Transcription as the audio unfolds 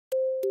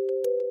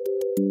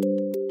Hi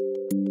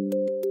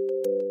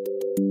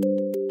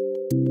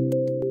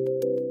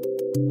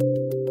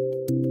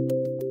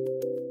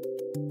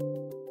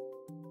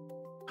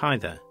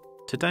there.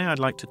 Today I'd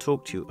like to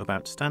talk to you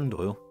about stand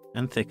oil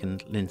and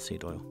thickened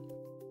linseed oil.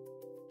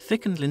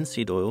 Thickened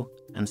linseed oil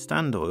and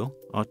stand oil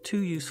are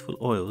two useful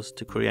oils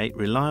to create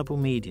reliable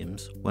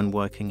mediums when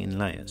working in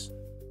layers.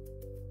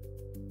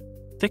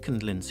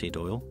 Thickened linseed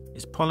oil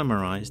is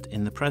polymerized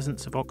in the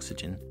presence of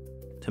oxygen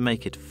to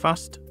make it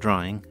fast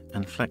drying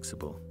and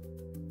flexible.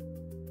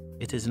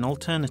 It is an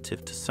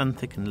alternative to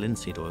sun-thickened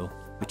linseed oil,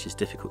 which is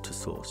difficult to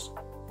source.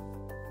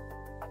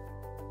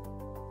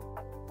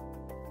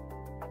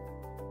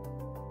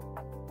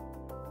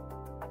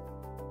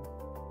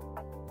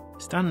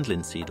 Stand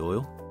linseed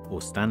oil,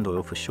 or stand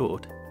oil for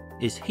short,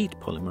 is heat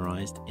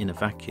polymerized in a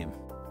vacuum,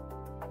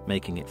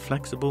 making it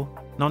flexible,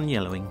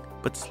 non-yellowing,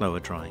 but slower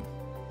drying.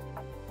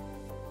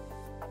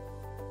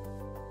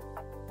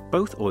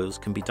 Both oils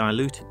can be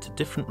diluted to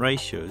different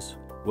ratios,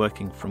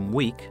 working from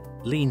weak,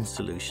 lean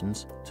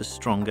solutions to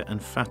stronger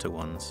and fatter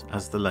ones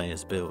as the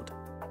layers build.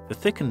 The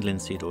thickened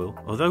linseed oil,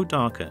 although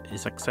darker,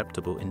 is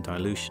acceptable in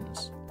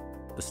dilutions.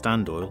 The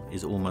stand oil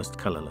is almost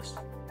colourless.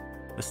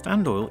 The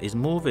stand oil is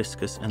more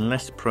viscous and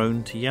less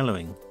prone to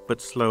yellowing, but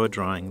slower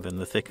drying than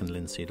the thickened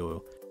linseed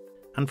oil,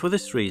 and for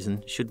this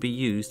reason should be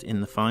used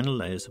in the final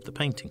layers of the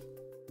painting.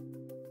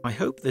 I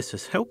hope this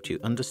has helped you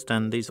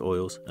understand these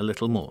oils a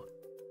little more.